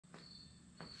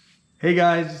Hey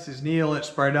guys, this is Neil at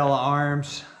Sbardella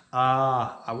Arms.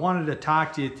 I wanted to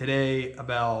talk to you today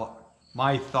about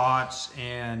my thoughts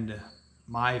and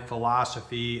my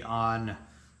philosophy on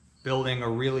building a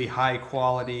really high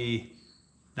quality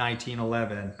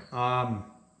 1911.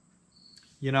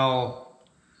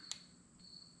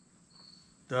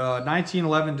 The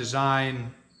 1911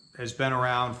 design has been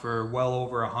around for well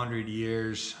over 100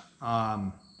 years.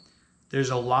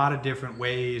 There's a lot of different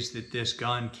ways that this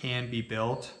gun can be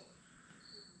built.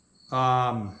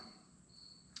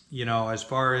 As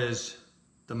far as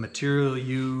the material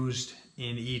used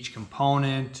in each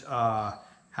component,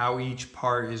 how each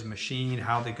part is machined,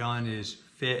 how the gun is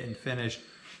fit and finished,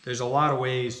 there's a lot of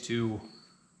ways to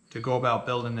go about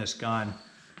building this gun.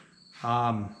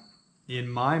 In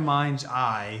my mind's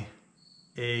eye,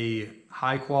 a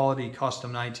high quality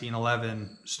custom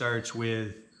 1911 starts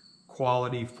with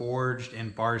quality forged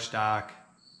and bar stock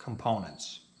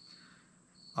components.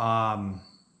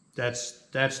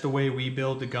 That's the way we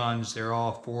build the guns. They're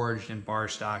all forged and bar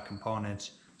stock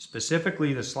components.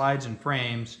 Specifically the slides and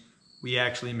frames, we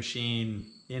actually machine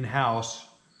in-house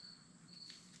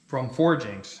from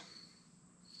forgings.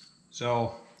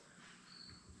 So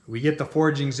we get the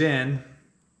forgings in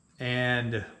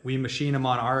and we machine them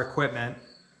on our equipment.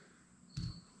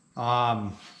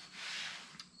 And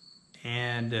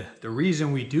the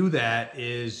reason we do that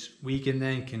is we can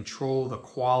then control the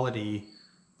quality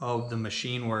of the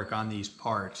machine work on these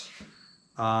parts.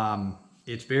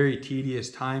 It's very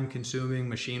tedious, time-consuming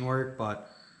machine work,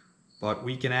 but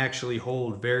we can actually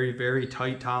hold very, very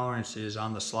tight tolerances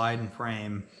on the slide and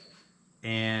frame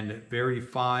and very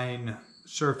fine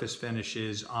surface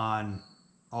finishes on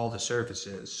all the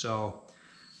surfaces. So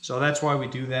that's why we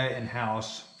do that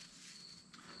in-house.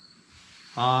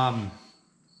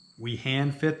 We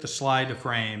hand fit the slide to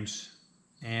frames,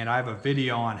 and I have a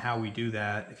video on how we do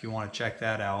that if you want to check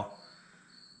that out.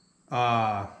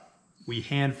 We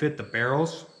hand fit the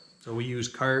barrels. So we use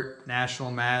Cart National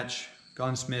Match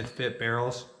Gunsmith fit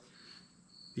barrels.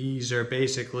 These are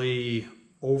basically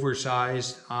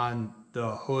oversized on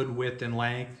the hood width and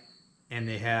length, and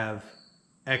they have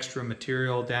extra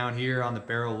material down here on the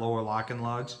barrel lower locking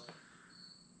lugs.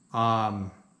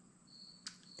 And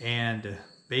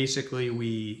basically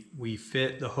we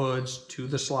fit the hoods to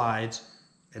the slides,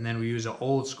 and then we use an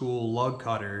old school lug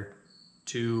cutter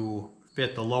to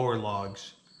fit the lower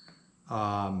lugs.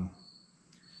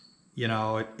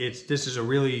 This is a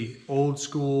really old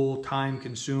school, time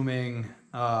consuming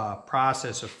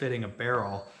process of fitting a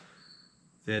barrel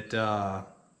that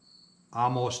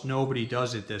almost nobody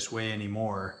does it this way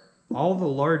anymore. All the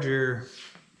larger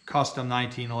custom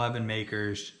 1911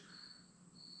 makers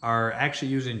are actually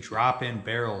using drop-in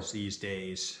barrels these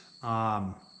days.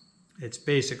 It's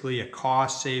basically a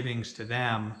cost savings to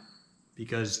them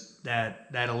because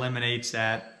that eliminates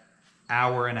that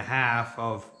hour and a half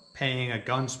of paying a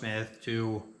gunsmith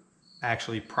to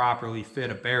actually properly fit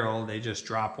a barrel. They just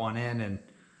drop one in,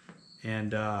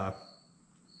 and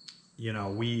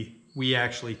we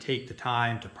actually take the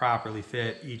time to properly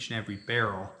fit each and every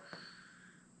barrel.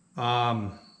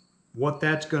 What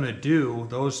that's going to do,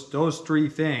 those three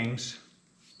things,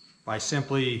 by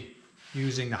simply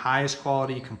using the highest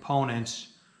quality components,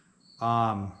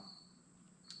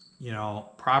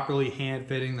 properly hand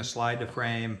fitting the slide to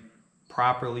frame,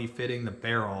 properly fitting the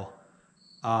barrel,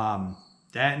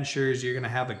 that ensures you're going to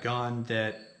have a gun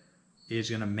that is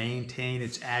going to maintain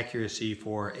its accuracy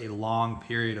for a long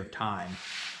period of time,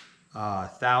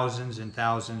 thousands and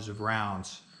thousands of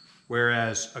rounds.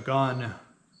 Whereas a gun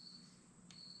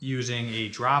using a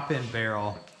drop-in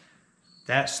barrel,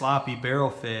 that sloppy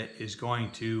barrel fit is going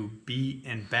to beat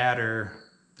and batter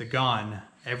the gun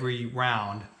every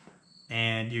round,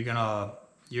 and you're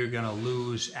gonna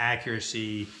lose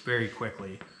accuracy very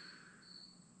quickly.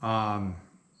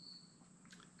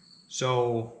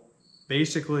 So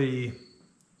basically,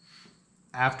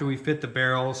 after we fit the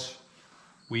barrels,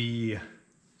 we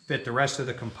fit the rest of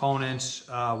the components.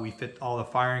 We fit all the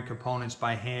firing components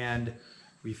by hand.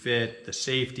 We fit the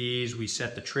safeties, we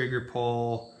set the trigger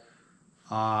pull,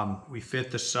 we fit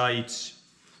the sights.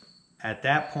 At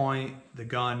that point, the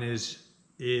gun is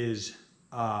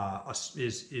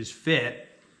fit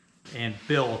and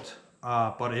built,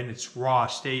 but in its raw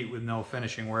state with no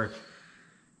finishing work.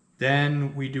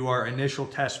 Then we do our initial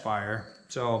test fire.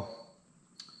 So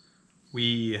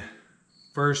we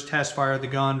first test fire the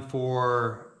gun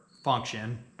for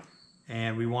function,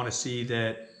 and we want to see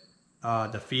that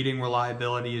the feeding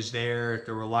reliability is there,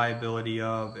 the reliability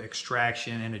of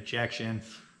extraction and ejection,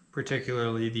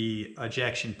 particularly the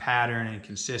ejection pattern and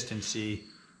consistency.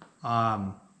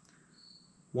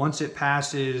 Once it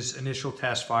passes initial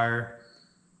test fire,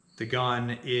 the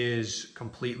gun is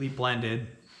completely blended.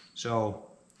 So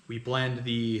we blend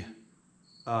the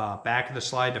back of the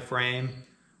slide to frame.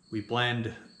 We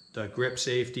blend the grip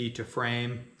safety to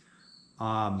frame.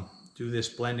 Do this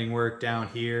blending work down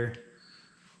here.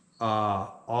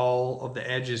 All of the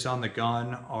edges on the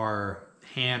gun are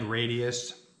hand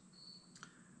radiused.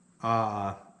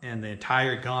 And the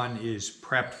entire gun is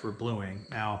prepped for bluing.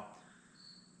 Now,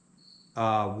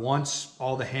 once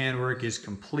all the handwork is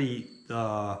complete,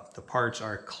 the parts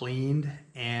are cleaned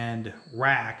and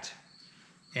racked,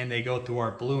 and they go through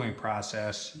our bluing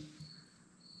process.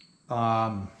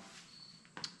 After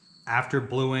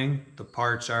bluing, the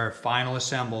parts are final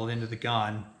assembled into the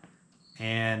gun,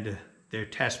 and they're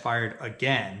test fired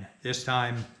again. This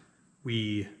time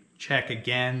we check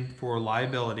again for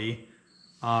liability.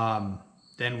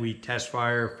 Then we test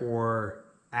fire for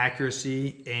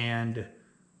accuracy and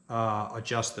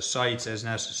adjust the sights as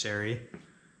necessary,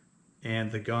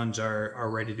 and the guns are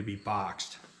ready to be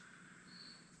boxed.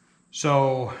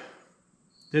 So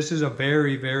this is a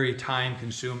very, very time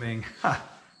consuming,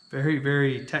 very,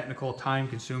 very technical, time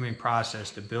consuming process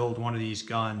to build one of these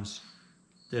guns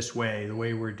this way, the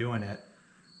way we're doing it.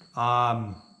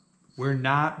 We're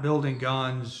not building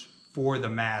guns for the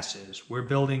masses. We're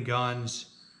building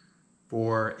guns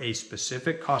for a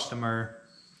specific customer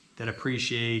that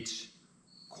appreciates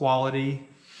quality.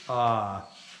 That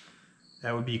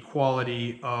would be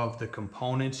quality of the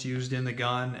components used in the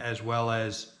gun, as well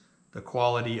as the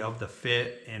quality of the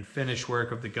fit and finish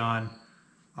work of the gun.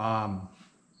 A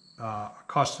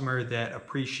customer that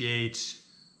appreciates,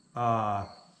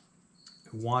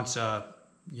 wants a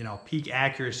peak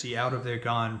accuracy out of their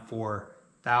gun for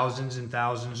thousands and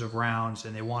thousands of rounds,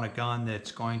 and they want a gun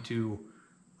that's going to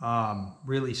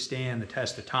really stand the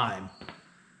test of time.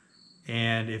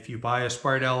 And if you buy a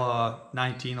Sbardella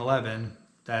 1911,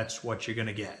 that's what you're going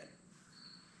to get.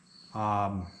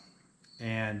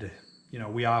 And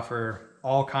we offer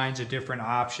all kinds of different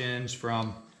options,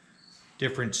 from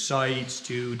different sights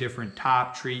to different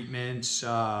top treatments.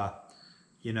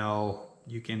 You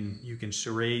can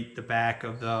serrate the back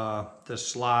of the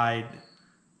slide,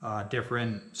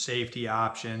 different safety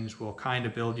options. We'll kind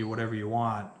of build you whatever you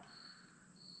want.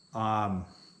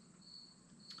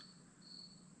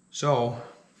 So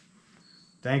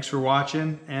thanks for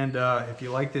watching, and if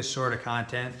you like this sort of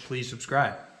content, please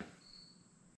subscribe.